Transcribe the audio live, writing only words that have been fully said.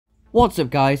What's up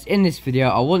guys, in this video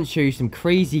I want to show you some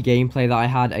crazy gameplay that I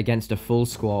had against a full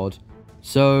squad.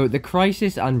 So the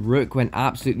Crisis and Rook went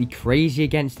absolutely crazy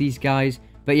against these guys,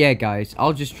 but yeah guys,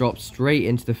 I'll just drop straight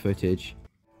into the footage.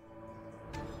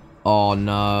 Oh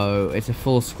no, it's a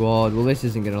full squad. Well, this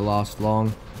isn't going to last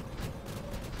long.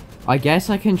 I guess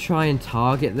I can try and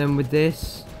target them with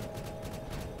this.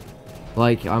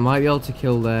 Like, I might be able to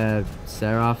kill their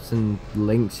Seraphs and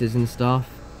Lynxes and stuff.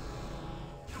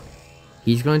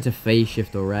 He's going to phase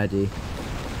shift already.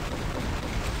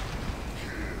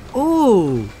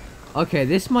 Oh! Okay,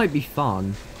 this might be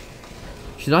fun.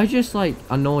 Should I just, like,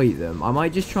 annoy them? I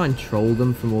might just try and troll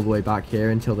them from all the way back here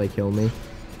until they kill me.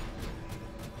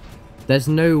 There's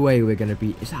no way we're going to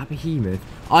beat... Is that a behemoth?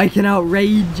 I can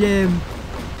outrage him!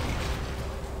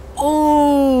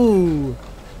 Oh!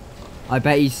 I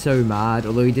bet he's so mad,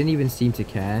 although he didn't even seem to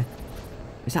care.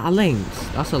 Is that a lynx?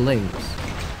 That's a lynx.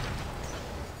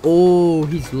 Oh,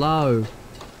 he's low.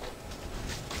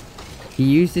 He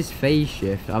used his phase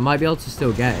shift. I might be able to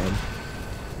still get him.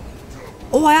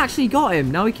 Oh, I actually got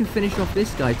him. Now we can finish off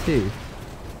this guy too.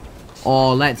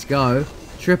 Oh, let's go.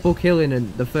 Triple kill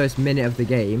in the first minute of the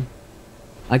game.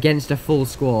 Against a full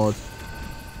squad.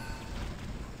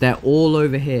 They're all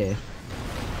over here.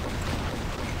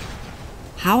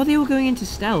 How are they all going into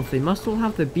stealth? They must all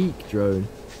have the beak drone.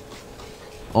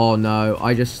 Oh no,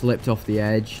 I just slipped off the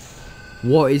edge.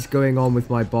 What is going on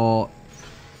with my bot?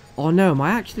 Oh no, am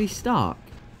I actually stuck?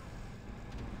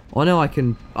 Oh no, I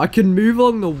can move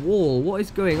along the wall. What is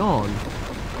going on?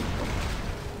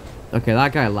 Okay,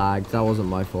 that guy lagged. That wasn't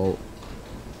my fault.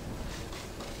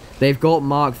 They've got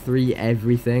Mark III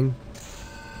everything.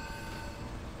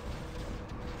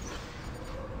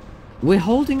 We're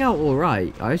holding out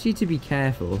alright. I just need to be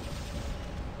careful.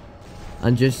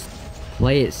 And just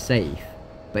play it safe.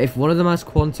 But if one of them has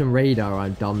quantum radar,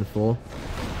 I'm done for.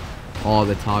 Oh,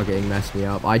 the targeting messed me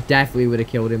up. I definitely would have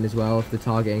killed him as well if the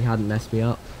targeting hadn't messed me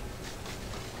up.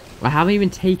 I haven't even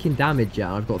taken damage yet.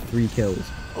 I've got 3 kills.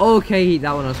 Okay,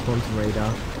 that one has quantum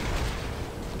radar.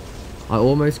 I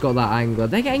almost got that angler.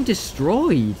 They're getting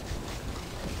destroyed.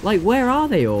 Like, where are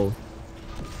they all?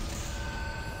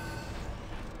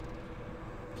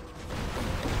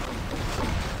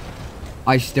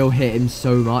 I still hit him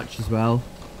so much as well.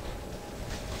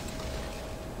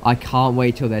 I can't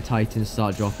wait till their Titans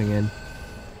start dropping in.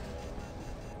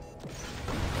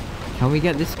 Can we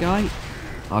get this guy?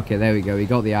 Okay, there we go. We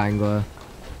got the angler.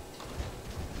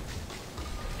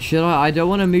 Should I don't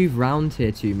want to move round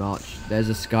here too much. There's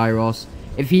a Skyros.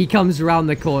 If he comes around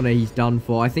the corner, he's done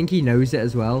for. I think he knows it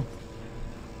as well.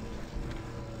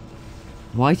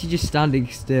 Why is he just standing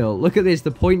still? Look at this.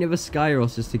 The point of a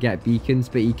Skyros is to get beacons,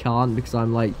 but he can't because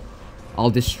I'm like...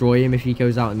 I'll destroy him if he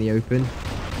goes out in the open.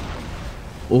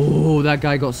 Oh, that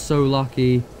guy got so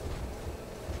lucky.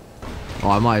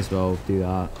 Oh, I might as well do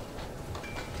that.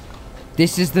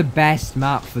 This is the best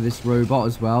map for this robot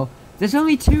as well. There's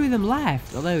only 2 of them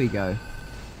left. Oh, there we go.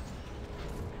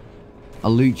 A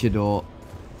luchador.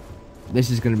 This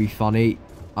is going to be funny.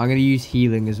 I'm going to use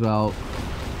healing as well.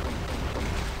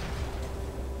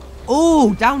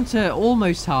 Oh, down to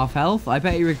almost half health. I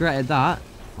bet he regretted that.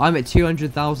 I'm at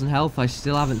 200,000 health. I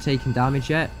still haven't taken damage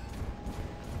yet.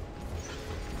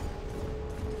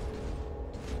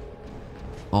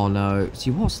 Oh no.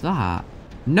 See, what's that?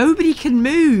 Nobody can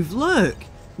move. Look.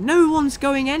 No one's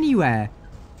going anywhere.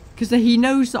 Because he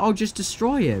knows that I'll just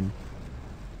destroy him.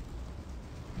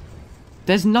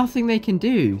 There's nothing they can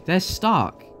do. They're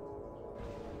stuck.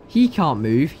 He can't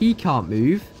move. He can't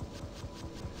move.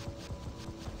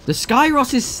 The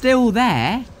Skyros is still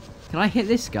there. Can I hit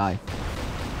this guy?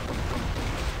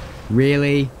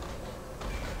 Really?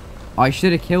 I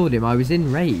should have killed him. I was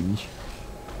in range.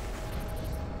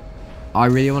 I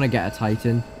really want to get a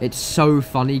Titan. It's so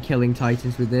funny killing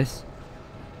Titans with this.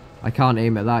 I can't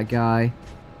aim at that guy.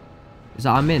 Is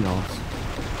that a Minos?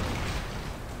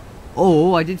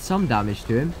 Oh, I did some damage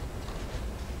to him.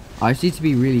 I just need to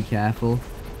be really careful.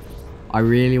 I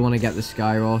really want to get the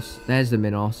Skyros. There's the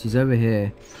Minos. He's over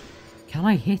here. Can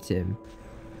I hit him?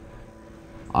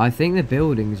 I think the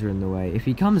buildings are in the way. If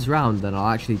he comes round, then I'll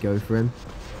actually go for him.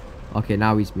 Okay,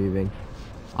 now he's moving.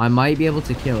 I might be able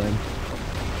to kill him.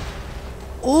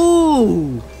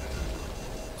 Oh!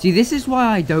 See, this is why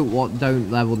I don't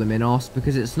level the Minos,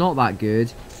 because it's not that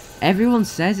good. Everyone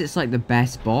says it's like the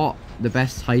best bot, the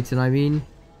best Titan, I mean.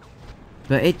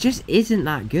 But it just isn't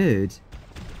that good.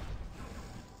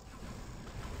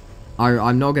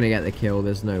 I'm not going to get the kill,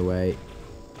 there's no way.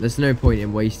 There's no point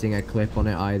in wasting a clip on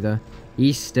it either.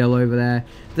 He's still over there.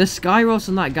 The Skyros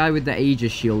and that guy with the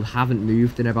Aegis shield haven't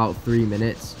moved in about 3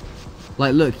 minutes.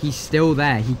 Like, look, he's still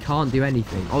there. He can't do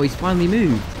anything. Oh, he's finally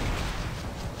moved.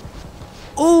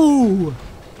 Oh!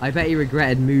 I bet he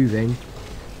regretted moving.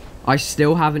 I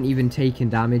still haven't even taken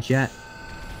damage yet.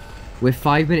 We're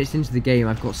 5 minutes into the game.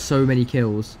 I've got so many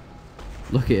kills.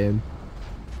 Look at him.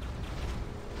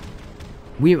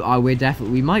 We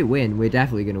might win. We're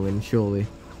definitely going to win, surely.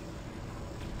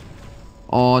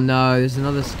 Oh no, there's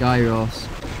another Skyros.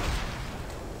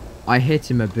 I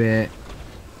hit him a bit.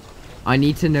 I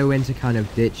need to know when to kind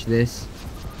of ditch this.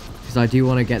 Because I do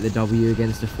want to get the W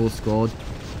against a full squad.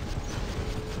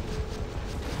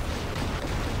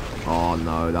 Oh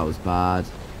no, that was bad.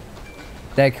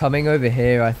 They're coming over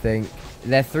here, I think.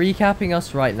 They're 3-capping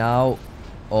us right now.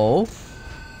 Oh.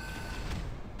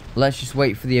 Let's just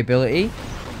wait for the ability.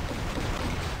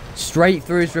 Straight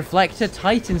through his reflector.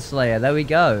 Titan Slayer. There we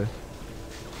go.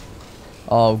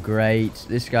 Oh, great.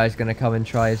 This guy's going to come and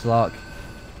try his luck.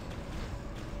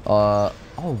 Oh,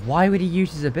 why would he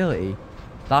use his ability?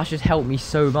 That's just helped me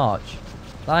so much.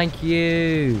 Thank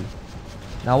you.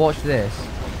 Now watch this.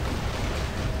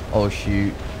 Oh,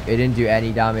 shoot. It didn't do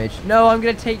any damage. No, I'm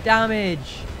going to take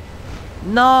damage.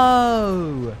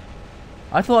 No.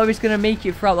 I thought I was going to make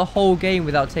it throughout the whole game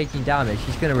without taking damage.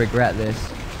 He's going to regret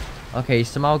this. Okay, he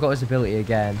somehow got his ability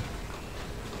again.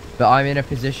 But I'm in a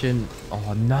position...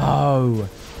 Oh, no.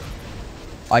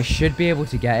 I should be able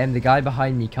to get him. The guy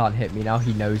behind me can't hit me now.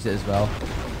 He knows it as well.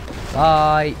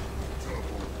 Bye.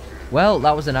 Well,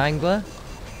 that was an angler.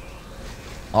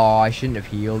 Oh, I shouldn't have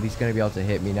healed. He's going to be able to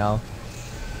hit me now.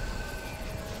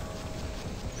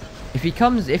 If he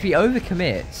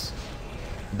overcommits,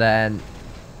 then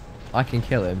I can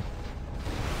kill him.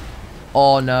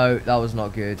 Oh, no. That was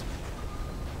not good.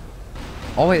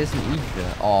 Oh, wait, there's an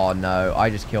ether. Oh, no. I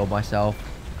just killed myself.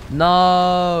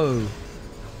 No.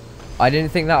 I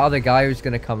didn't think that other guy was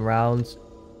going to come around.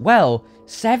 Well,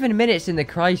 7 minutes in the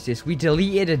crisis. We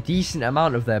deleted a decent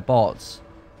amount of their bots.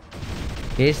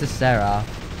 Here's the Seraph.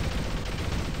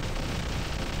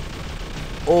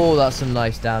 Oh, that's some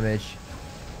nice damage.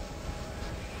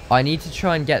 I need to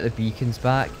try and get the beacons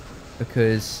back.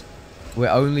 Because we're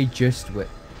only just...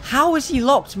 How has he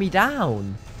locked me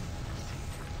down?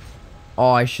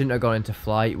 Oh, I shouldn't have gone into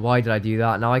flight. Why did I do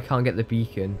that? Now I can't get the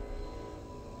beacon.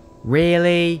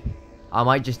 Really? I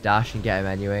might just dash and get him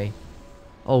anyway.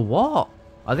 Oh, what?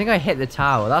 I think I hit the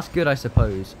tower. That's good, I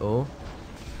suppose. Oh.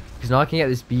 Because now I can get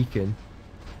this beacon.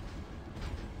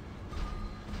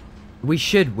 We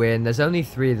should win. There's only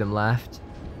 3 of them left.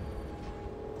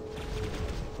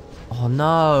 Oh,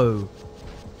 no.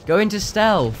 Go into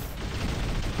stealth.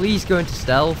 Please go into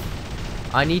stealth.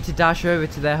 I need to dash over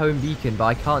to their home beacon, but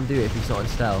I can't do it if he's not in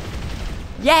stealth.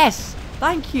 Yes!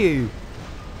 Thank you!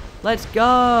 Let's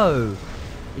go!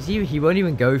 He won't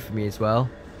even go for me as well.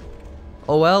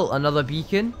 Oh well, another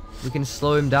beacon. We can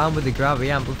slow him down with the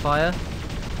gravity amplifier.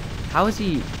 How is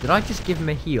he... Did I just give him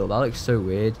a heal? That looks so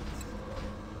weird.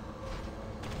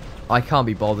 I can't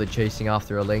be bothered chasing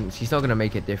after a Lynx. He's not going to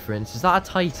make a difference. Is that a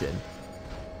Titan?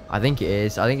 I think it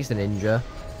is. I think it's an Ninja.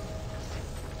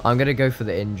 I'm going to go for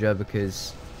the Ninja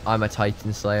because I'm a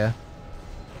Titan Slayer.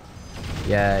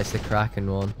 Yeah, it's the Kraken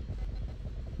one.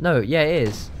 No, yeah, it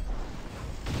is.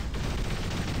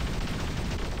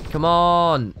 Come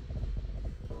on.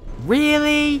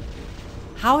 Really?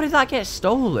 How did that get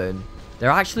stolen?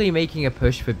 They're actually making a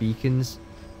push for beacons.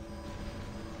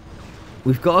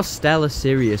 We've got a Stellar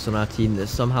Sirius on our team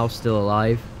that's somehow still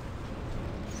alive.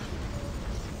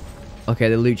 Okay,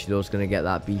 the Luchador's going to get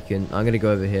that beacon. I'm going to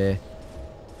go over here.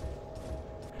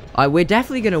 We're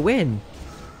definitely going to win.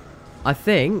 I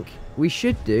think we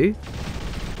should do.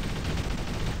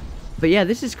 But yeah,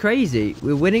 this is crazy.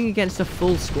 We're winning against a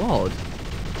full squad.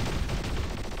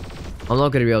 I'm not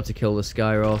going to be able to kill the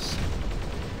Skyros.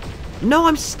 No,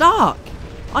 I'm stuck.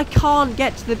 I can't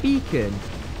get to the beacon.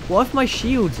 What if my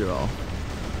shields are off?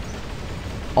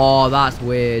 Oh, that's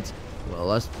weird. Well,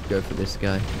 let's go for this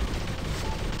guy.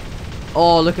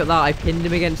 Oh, look at that. I pinned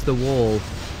him against the wall.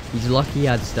 He's lucky he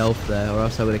had stealth there, or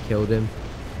else I would have killed him.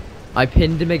 I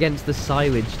pinned him against the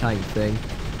silage tank thing.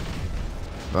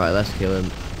 Right, let's kill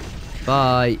him.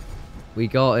 Bye. We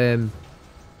got him.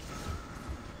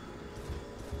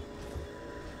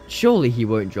 Surely he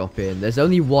won't drop in. There's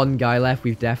only one guy left.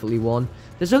 We've definitely won.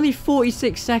 There's only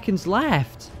 46 seconds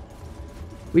left.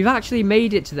 We've actually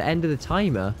made it to the end of the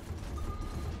timer.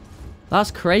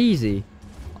 That's crazy.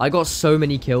 I got so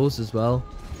many kills as well.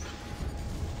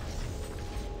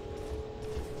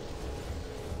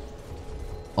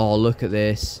 Oh, look at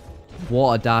this.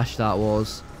 What a dash that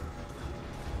was.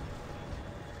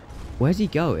 Where's he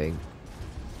going?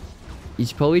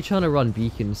 He's probably trying to run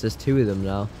beacons. There's 2 of them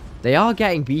now. They are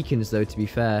getting beacons, though, to be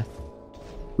fair.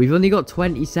 We've only got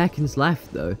 20 seconds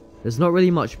left, though. There's not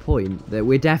really much point.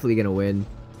 We're definitely going to win.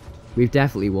 We've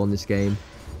definitely won this game.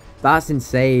 That's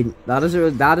insane. That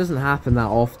doesn't happen that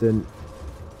often.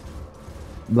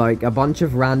 Like, a bunch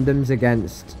of randoms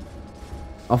against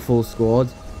a full squad.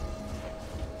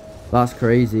 That's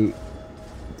crazy.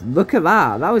 Look at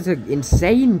that. That was an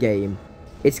insane game.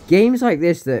 It's games like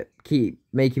this that keep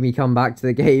making me come back to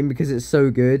the game because it's so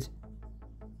good.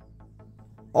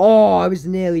 Oh, I was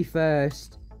nearly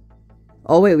first.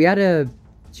 Oh, wait, we had a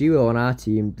duo on our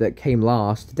team that came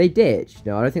last. They ditched.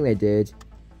 No, I don't think they did.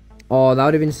 Oh, that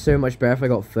would have been so much better if I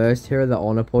got first here at the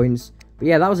honor points. But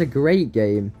yeah, that was a great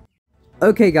game.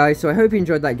 Okay, guys, so I hope you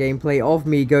enjoyed that gameplay of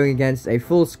me going against a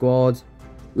full squad.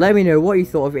 Let me know what you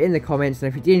thought of it in the comments, and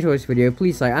if you did enjoy this video,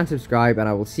 please like and subscribe, and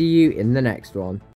I will see you in the next one.